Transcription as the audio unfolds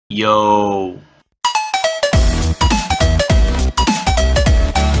Yo.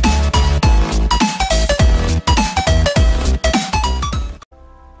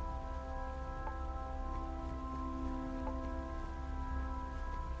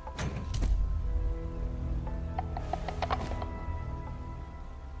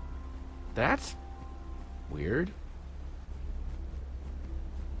 That's weird.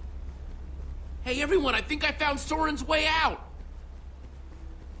 Hey everyone, I think I found Soren's way out!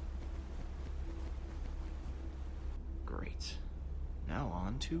 Great. Now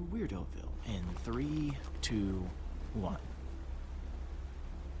on to Weirdoville in 3, 2, 1.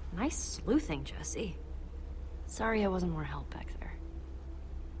 Nice sleuthing, Jesse. Sorry I wasn't more help back there.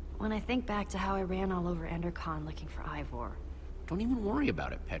 When I think back to how I ran all over Endercon looking for Ivor. Don't even worry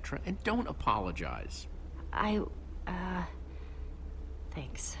about it, Petra, and don't apologize.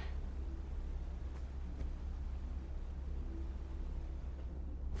 Thanks.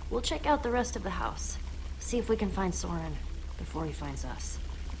 We'll check out the rest of the house. See if we can find Soren before he finds us.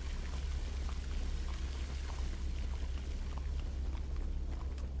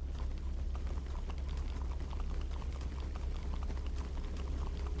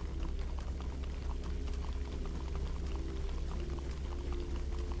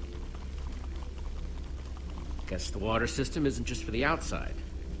 Guess the water system isn't just for the outside.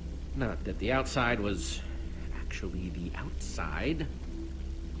 Not that the outside was actually the outside.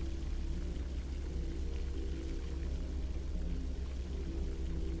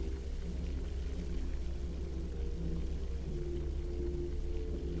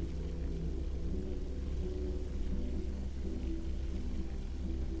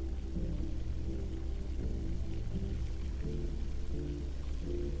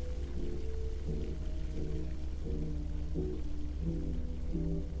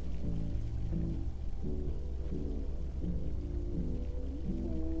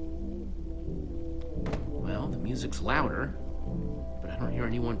 Well, the music's louder, but I don't hear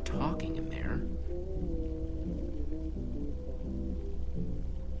anyone talking in there.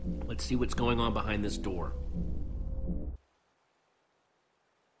 Let's see what's going on behind this door.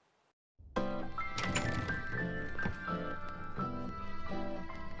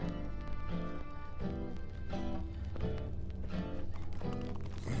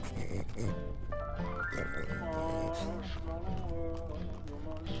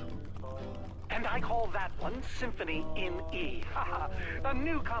 And I call that one Symphony in E. A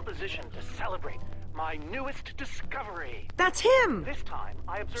new composition to celebrate my newest discovery. That's him! This time,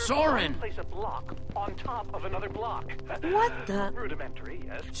 I observed Soren! one place a block on top of another block. What the? Rudimentary,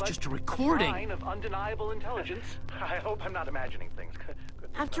 yes, It's but just a recording. a sign of undeniable intelligence. I hope I'm not imagining things.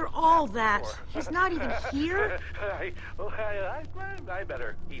 After all that, he's not even here? I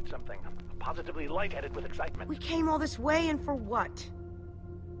better eat something. I'm positively lightheaded with excitement. We came all this way, and for what?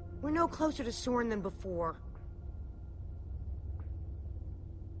 We're no closer to Soren than before.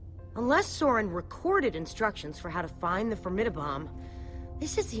 Unless Soren recorded instructions for how to find the Formidabomb,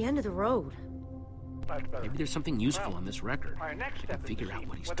 this is the end of the road. Maybe there's something useful on this record. Our next I step can figure is to out see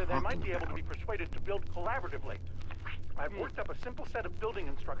what he's whether they might talking be able to about. be persuaded to build collaboratively. I've worked up a simple set of building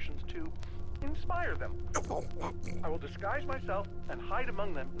instructions to inspire them. I will disguise myself and hide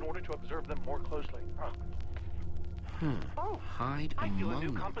among them in order to observe them more closely. Oh, Hide I feel a among new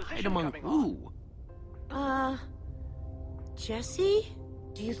them. composition Hide among coming on. who? Jesse?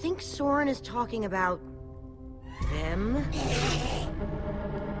 Do you think Soren is talking about them?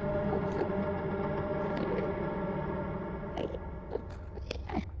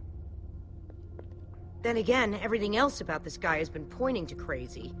 Then again, everything else about this guy has been pointing to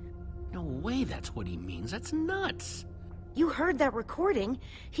crazy. No way that's what he means. That's nuts. You heard that recording.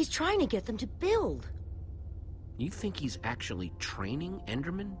 He's trying to get them to build. You think he's actually training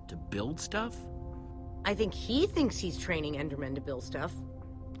Endermen to build stuff? I think he thinks he's training Endermen to build stuff.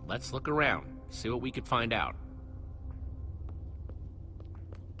 Let's look around, see what we could find out.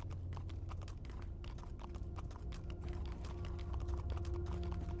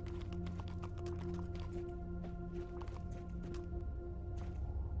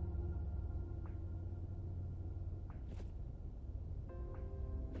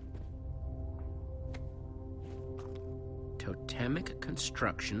 Totemic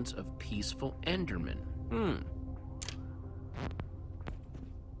constructions of peaceful Endermen.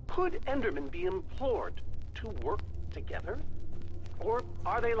 Could Endermen be implored to work together? Or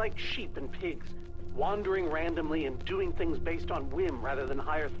are they like sheep and pigs, wandering randomly and doing things based on whim rather than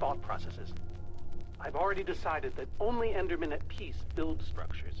higher thought processes? I've already decided that only Endermen at peace build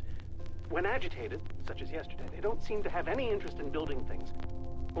structures. When agitated, such as yesterday, they don't seem to have any interest in building things,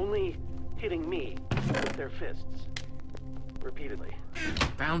 only hitting me with their fists. repeatedly.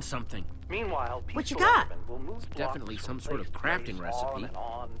 Found something. Meanwhile, What you peaceful got? Endermen will move Definitely blocks some from sort of place to crafting place, recipe. on and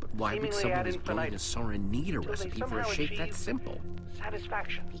on, But why would seemingly someone ad as brilliant as Soren need a until they recipe for a somehow shape that achieve simple?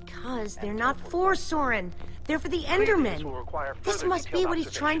 Satisfaction. Because they're And not so forth. for Soren. They're for the Clearly, this will Endermen. require This further must be detailed what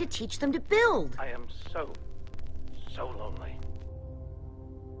he's trying to observation. teach them to build. I am so lonely.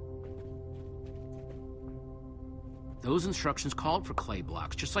 Those instructions called for clay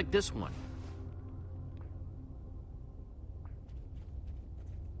blocks, just like this one.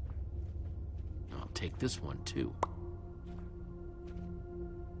 I'll take this one, too.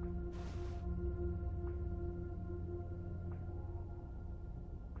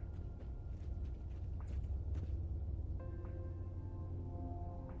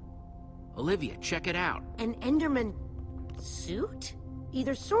 Olivia, check it out. An Enderman suit?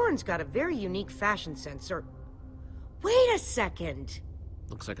 Either Soren's got a very unique fashion sense, or... Wait a second!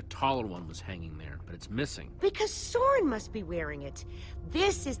 Looks like a taller one was hanging there, but it's missing. Because Soren must be wearing it.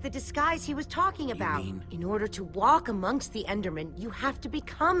 This is the disguise he was talking about. mean- In order to walk amongst the Endermen, you have to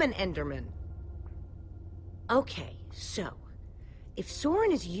become an Enderman. Okay, so... If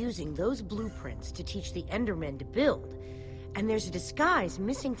Soren is using those blueprints to teach the Endermen to build, and there's a disguise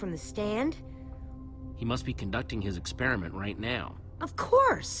missing from the stand... He must be conducting his experiment right now. Of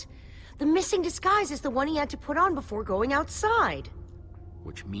course! The missing disguise is the one he had to put on before going outside.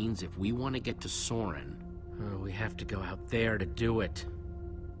 Which means if we want to get to Soren, we have to go out there to do it.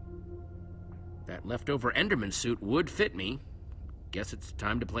 That leftover Enderman suit would fit me. Guess it's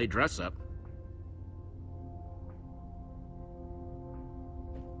time to play dress-up.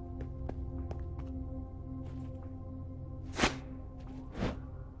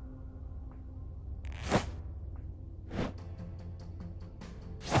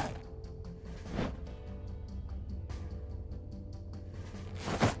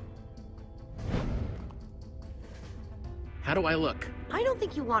 How do I look? I don't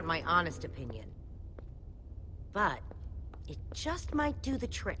think you want my honest opinion. But it just might do the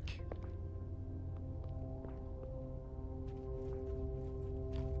trick.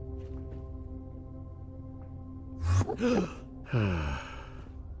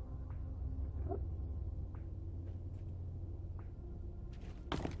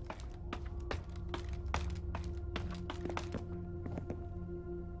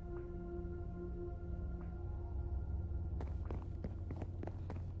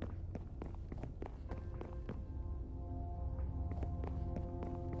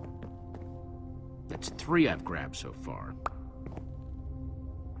 That's 3 I've grabbed so far.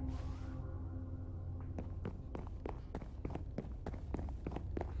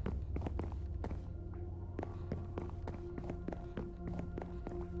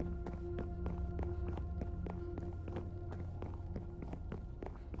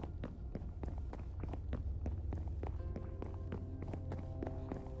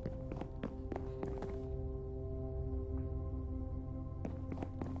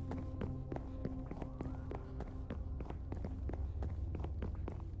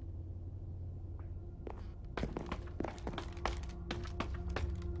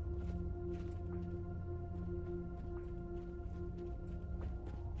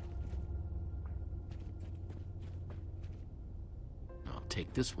 I'll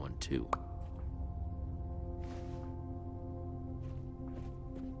take this one, too.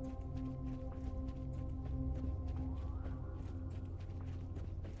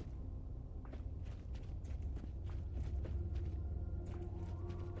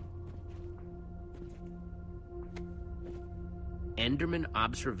 Enderman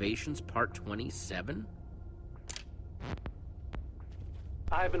Observations Part 27?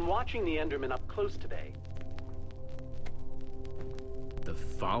 I've been watching the Endermen up close today. The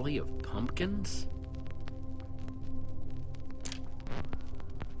Folly of Pumpkins?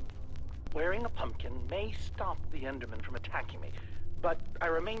 Wearing a pumpkin may stop the Endermen from attacking me, but I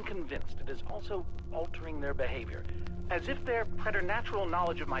remain convinced it is also altering their behavior, as if their preternatural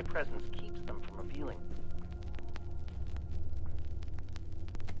knowledge of my presence keeps them from revealing.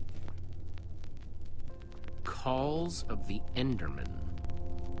 Calls of the Enderman.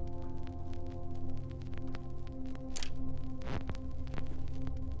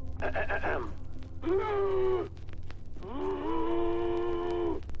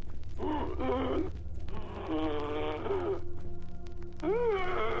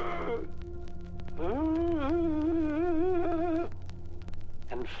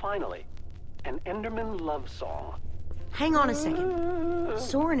 And finally, an Enderman love song. Hang on a second.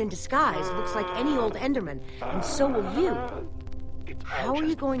 Soren in disguise looks like any old Enderman, and so will you. It's all How are you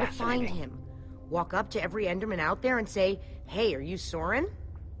just going to find fascinating. him? Walk up to every Enderman out there and say, "Hey, are you Soren?"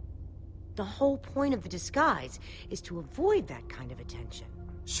 The whole point of the disguise is to avoid that kind of attention.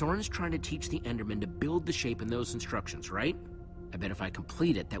 Soren's trying to teach the Enderman to build the shape in those instructions, right? I bet if I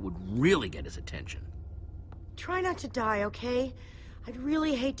complete it, that would really get his attention. Try not to die, okay? I'd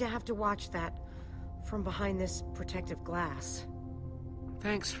really hate to have to watch that from behind this protective glass.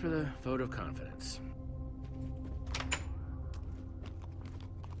 Thanks for the vote of confidence.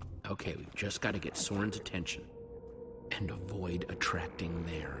 Okay, we've just got to get Soren's attention and avoid attracting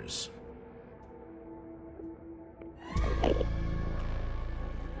theirs.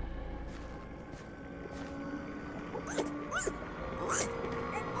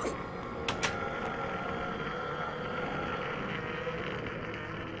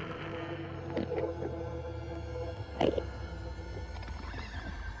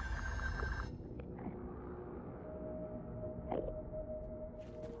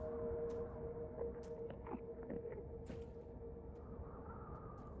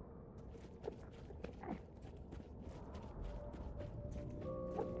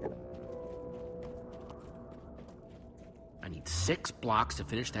 I need 6 blocks to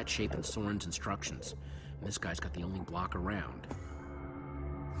finish that shape in Soren's instructions. And this guy's got the only block around.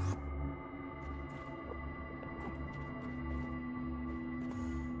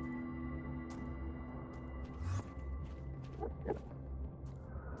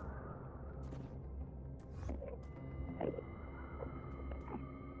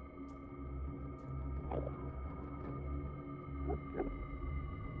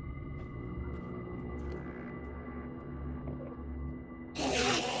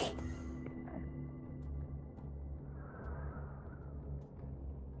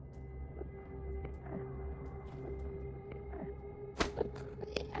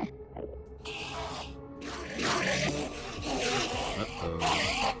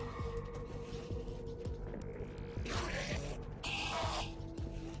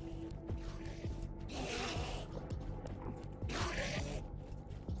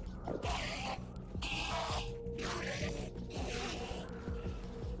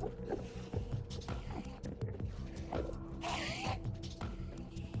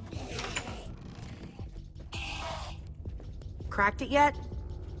 Cracked it yet?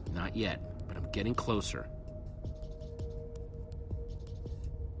 Not yet, but I'm getting closer.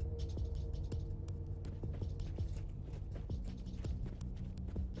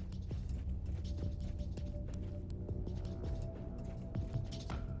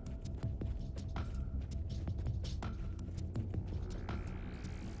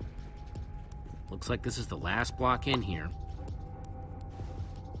 Looks like this is the last block in here.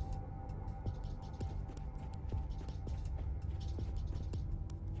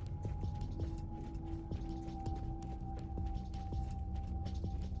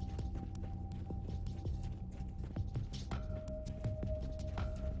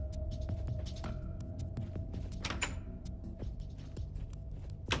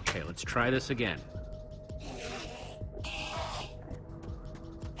 Okay, let's try this again.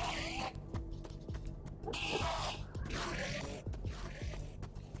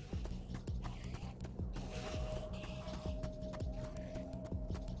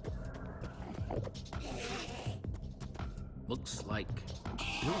 Looks like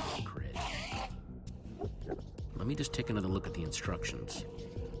building grid. Let me just take another look at the instructions.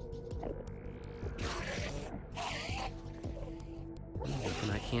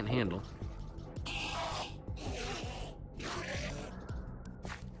 Something I can't handle.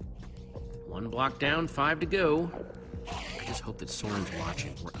 One block down, 5 to go. I just hope that Soren's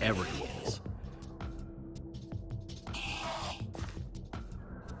watching, wherever he is.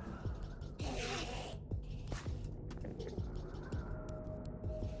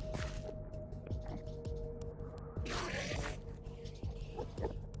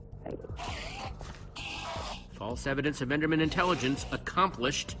 False evidence of Enderman intelligence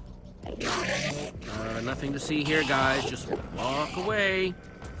accomplished. Nothing to see here, guys. Just walk away.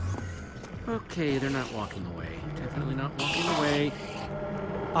 Okay, they're not walking away. Definitely not walking away.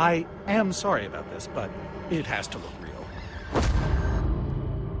 I am sorry about this, but it has to look real.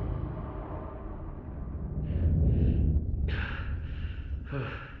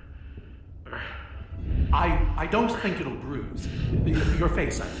 I don't think it'll bruise. Your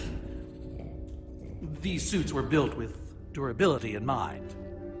face, I mean. These suits were built with durability in mind.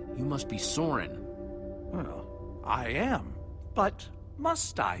 You must be Soren. Well, I am. But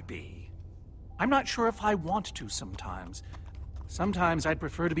must I be? I'm not sure if I want to sometimes. Sometimes I'd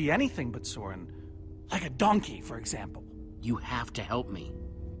prefer to be anything but Soren. Like a donkey, for example. You have to help me.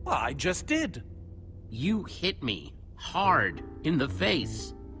 Well, I just did. You hit me hard in the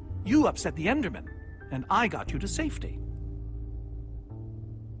face. You upset the Enderman, and I got you to safety.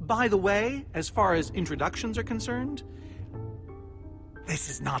 by the way, as far as introductions are concerned, this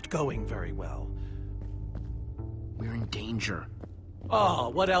is not going very well. We're in danger. Oh,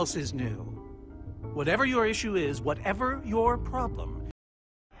 what else is new? Whatever your issue is, whatever your problem,